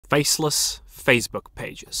Faceless Facebook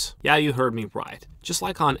pages. Yeah, you heard me right. Just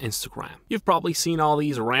like on Instagram. You've probably seen all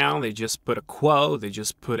these around. They just put a quote, they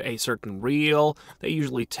just put a certain reel. They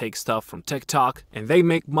usually take stuff from TikTok and they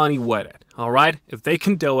make money with it. Alright? If they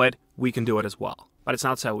can do it, we can do it as well. But it's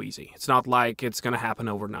not so easy. It's not like it's gonna happen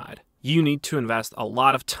overnight. You need to invest a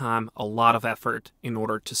lot of time, a lot of effort in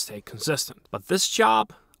order to stay consistent. But this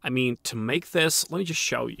job, to make this, let me just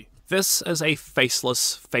show you. This is a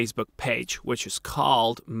faceless Facebook page, which is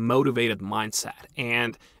called Motivated Mindset,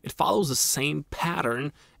 and it follows the same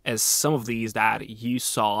pattern as some of these that you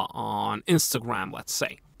saw on Instagram, let's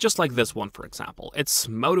say. Just like this one, for example. It's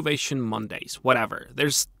Motivation Mondays, whatever.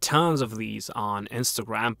 There's tons of these on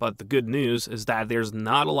Instagram, but the good news is that there's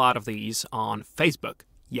not a lot of these on Facebook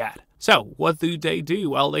yet. So what do?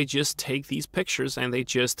 Well, they just take these pictures and they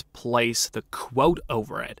just place the quote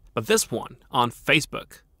over it. But this one on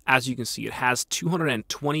Facebook, as you can see, it has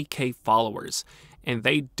 220,000 followers, and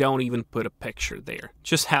they don't even put a picture there.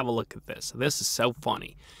 Just have a look at this. This is so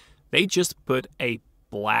funny. They just put a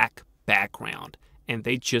black background, and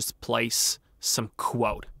they just place some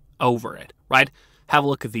quote over it, right? Have a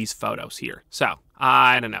look at these photos here. So,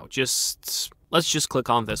 I don't know, let's just click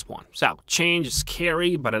on this one. So, change is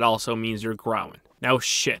scary, but it also means you're growing. No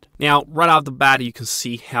shit. Now, right off the bat, you can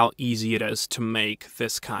see how easy it is to make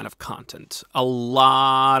this kind of content. A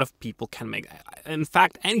lot of people can make it. In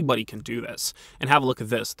fact, anybody can do this. And have a look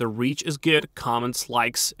at this. The reach is good, comments,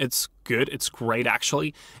 likes, it's good, it's great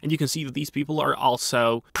actually. And you can see that these people are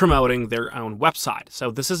also promoting their own website.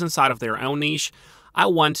 So this is inside of their own niche. I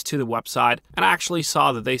went to the website and I actually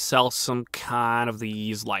saw that they sell some kind of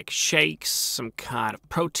these like shakes, some kind of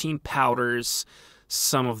protein powders,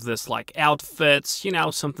 some of this like outfits,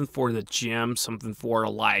 something for the gym, something for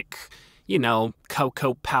like,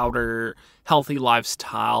 cocoa powder, healthy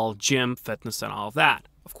lifestyle, gym, fitness, and all of that.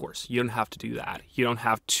 Of course, you don't have to do that. You don't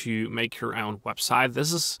have to make your own website.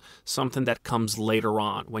 This is something that comes later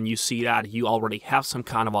on. When you see that, you already have some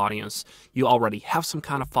kind of audience, you already have some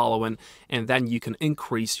kind of following, and then you can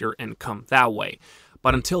increase your income that way.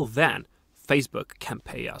 But until then, Facebook can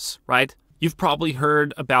pay us, right? You've probably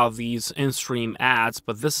heard about these in-stream ads,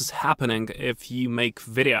 but this is happening if you make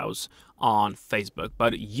videos on Facebook.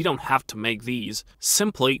 But you don't have to make these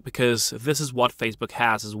simply because this is what Facebook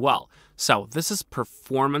has as well. So this is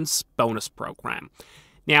Performance Bonus Program.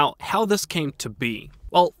 Now, how this came to be?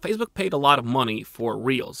 Well, Facebook paid a lot of money for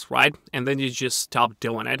Reels, right? And then they just stopped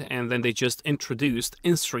doing it, and then they just introduced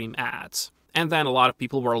in-stream ads. And then a lot of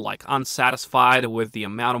people were like unsatisfied with the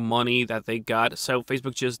amount of money that they got. So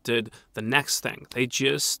Facebook just did the next thing. They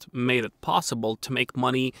just made it possible to make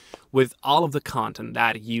money with all of the content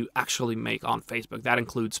that you actually make on Facebook. That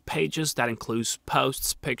includes pages, that includes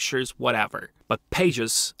posts, pictures, whatever. But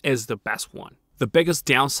pages is the best one. The biggest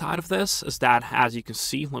downside of this is that, as you can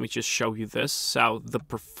see, let me just show you this. So the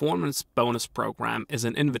Performance Bonus Program is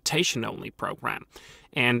an invitation-only program.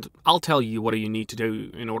 And I'll tell you what you need to do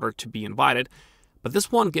in order to be invited. But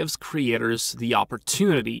this one gives creators the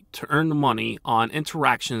opportunity to earn money on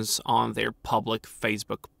interactions on their public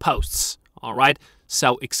Facebook posts. All right?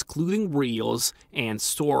 So excluding Reels and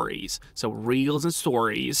Stories. So Reels and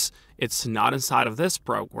Stories, it's not inside of this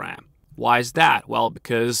program. Why is that? Well,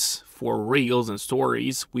 because for Reels and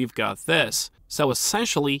Stories, we've got this. So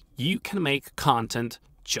essentially, you can make content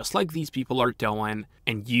just like these people are doing,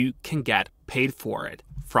 and you can get paid for it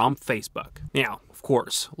from Facebook. Now, of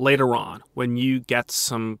course, later on, when you get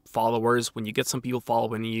some followers, when you get some people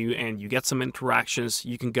following you, and you get some interactions,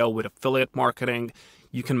 you can go with affiliate marketing,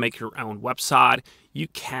 you can make your own website, you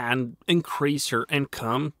can increase your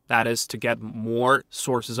income, that is to get more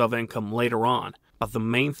sources of income later on. But the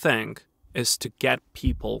main thing is to get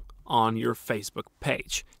people on your Facebook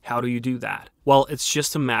page. How do you do that? Well, it's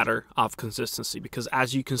just a matter of consistency, because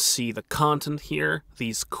as you can see, the content here,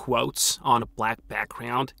 these quotes on a black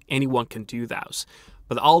background, anyone can do those.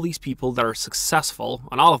 But all these people that are successful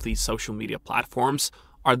on all of these social media platforms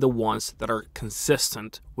are the ones that are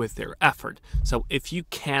consistent with their effort. So if you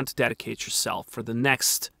can't dedicate yourself for the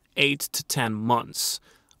next 8 to 10 months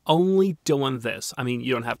only doing this,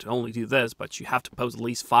 you don't have to only do this, but you have to post at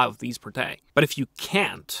least 5 of these per day. But if you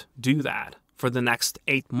can't do that for the next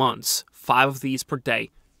 8 months, 5 of these per day,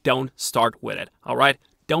 don't start with it, all right?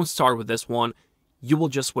 Don't start with this one. You will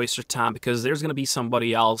just waste your time, because there's going to be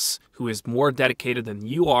somebody else who is more dedicated than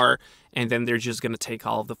you are, and then they're just going to take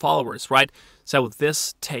all of the followers, right? So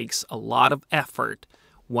this takes a lot of effort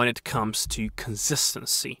when it comes to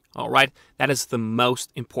consistency, all right? That is the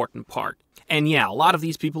most important part. And yeah, a lot of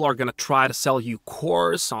these people are going to try to sell you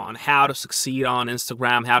course on how to succeed on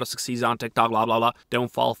Instagram, how to succeed on TikTok, blah, blah, blah.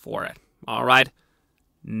 Don't fall for it, all right?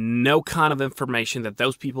 no kind of information that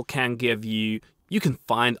those people can give you. You can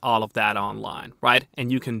find all of that online, right?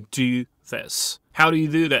 And you can do this. How do you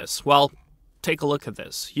do this? Well, take a look at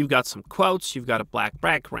this. You've got some quotes, you've got a black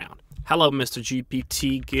background. Hello, Mr.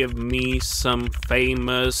 GPT, give me some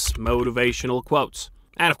famous motivational quotes.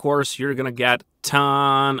 And of course, you're gonna get a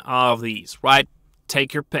ton of these, right?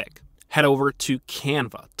 Take your pick. Head over to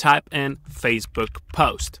Canva, type in Facebook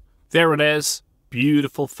post. There it is,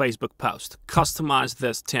 beautiful Facebook post. Customize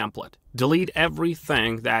this template. Delete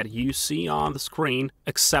everything that you see on the screen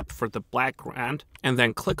except for the background, and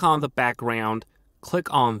then click on the background,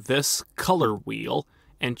 click on this color wheel,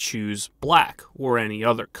 and choose black or any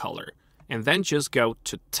other color. And then just go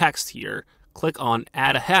to text here, click on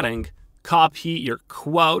add a heading, copy your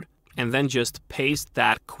quote, and then just paste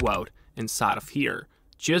that quote inside of here.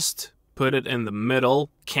 Just put it in the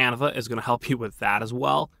middle. Canva is going to help you with that as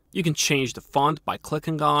well. You can change the font by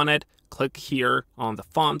clicking on it. Click here on the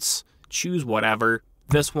fonts, choose whatever.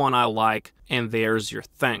 This one I like, and there's your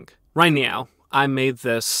thing. Right now, I made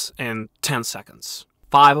this in 10 seconds.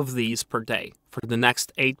 5 of these per day for the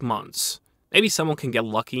next 8 months. Maybe someone can get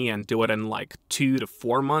lucky and do it in like 2 to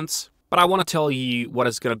 4 months. But I want to tell you what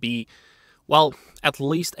it's going to be, well, at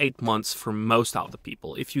least 8 months for most of the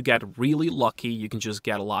people. If you get really lucky, you can just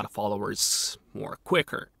get a lot of followers more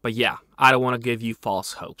quicker. But yeah, I don't want to give you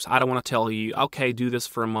false hopes. I don't want to tell you, okay, do this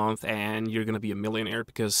for a month and you're going to be a millionaire,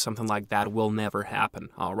 because something like that will never happen,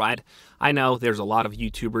 all right? I know there's a lot of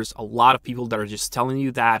YouTubers, a lot of people that are just telling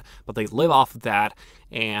you that, but they live off of that,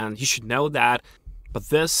 and you should know that. But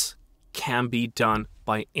this can be done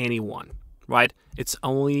by anyone, right? It's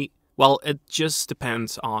only, well, it just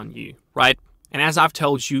depends on you, right? And as I've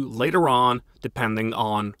told you, later on, depending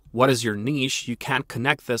on what is your niche, you can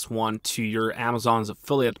connect this one to your Amazon's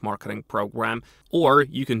affiliate marketing program, or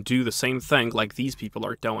you can do the same thing like these people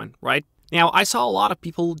are doing, right? Now, I saw a lot of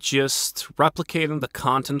people just replicating the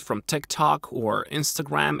content from TikTok or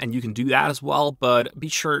Instagram, and you can do that as well, but be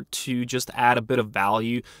sure to just add a bit of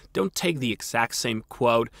value. Don't take the exact same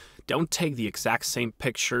quote. Don't take the exact same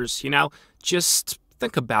pictures, just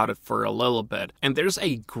think about it for a little bit. And there's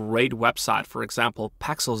a great website, for example,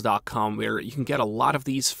 Faceless.com, where you can get a lot of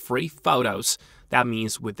these free photos. That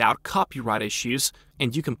means without copyright issues,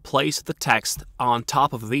 and you can place the text on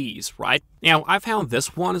top of these, right? Now, I found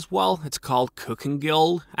this one as well. It's called Cooking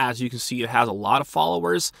Guild. As you can see, it has a lot of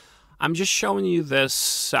followers. I'm just showing you this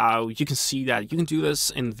so you can see that you can do this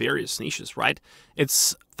in various niches, right?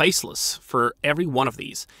 It's faceless for every one of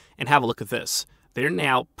these. And have a look at this. They're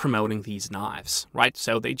now promoting these knives, right?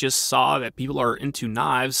 So they just saw that people are into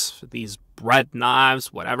knives, these bread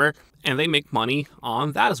knives, whatever, and they make money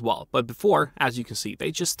on that as well. But before, as you can see,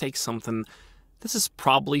 they just take something. This is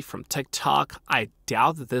probably from TikTok. I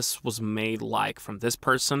doubt that this was made like from this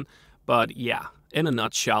person, but yeah, in a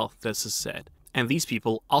nutshell, this is it. And these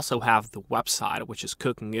people also have the website, which is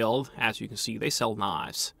Cooking Guild. As you can see, they sell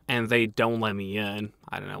knives, and they don't let me in.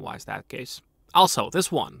 I don't know why is that the case. Also, this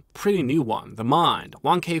one, pretty new one, The Mind,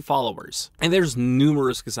 1K followers. And there's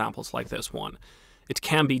numerous examples like this one. It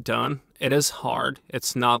can be done. It is hard.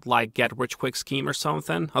 It's not like get rich quick scheme or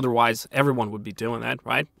something. Otherwise, everyone would be doing that,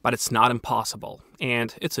 right? But it's not impossible.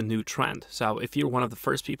 And it's a new trend. So if you're one of the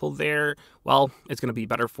first people there, well, it's going to be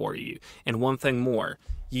better for you. And one thing more,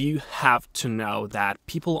 you have to know that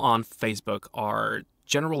people on Facebook are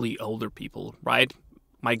generally older people, right?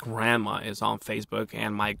 My grandma is on Facebook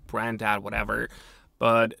and my granddad, whatever,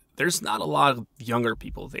 but there's not a lot of younger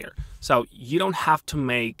people there. So you don't have to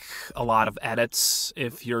make a lot of edits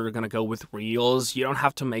if you're going to go with Reels. You don't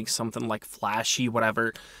have to make something like flashy,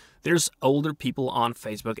 whatever. There's older people on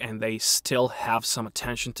Facebook and they still have some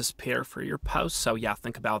attention to spare for your posts. So yeah,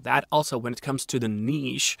 think about that. Also, when it comes to the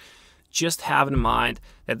niche, just have in mind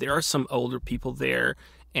that there are some older people there,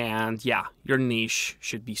 and yeah, your niche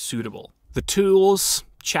should be suitable. The tools,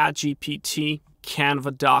 ChatGPT,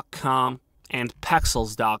 Canva.com, and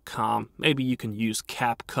Pexels.com. Maybe you can use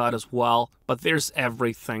CapCut as well, but there's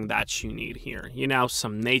everything that you need here.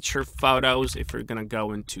 Some nature photos. If you're gonna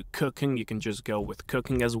go into cooking, you can just go with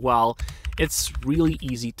cooking as well. It's really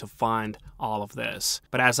easy to find all of this.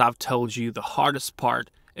 But as I've told you, the hardest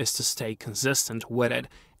part is to stay consistent with it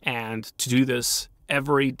and to do this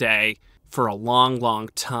every day for a long, long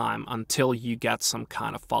time until you get some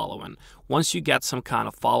kind of following. Once you get some kind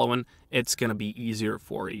of following, it's going to be easier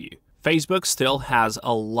for you. Facebook still has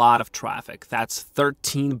a lot of traffic. That's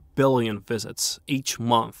 13 billion visits each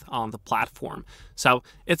month on the platform. So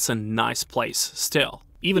it's a nice place still,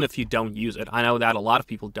 even if you don't use it. I know that a lot of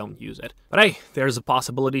people don't use it. But hey, there's a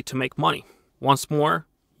possibility to make money. Once more,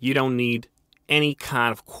 you don't need any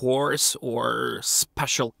kind of course or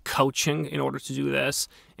special coaching in order to do this.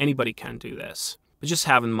 Anybody can do this. But just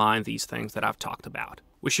have in mind these things that I've talked about.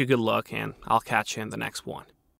 Wish you good luck, and I'll catch you in the next one.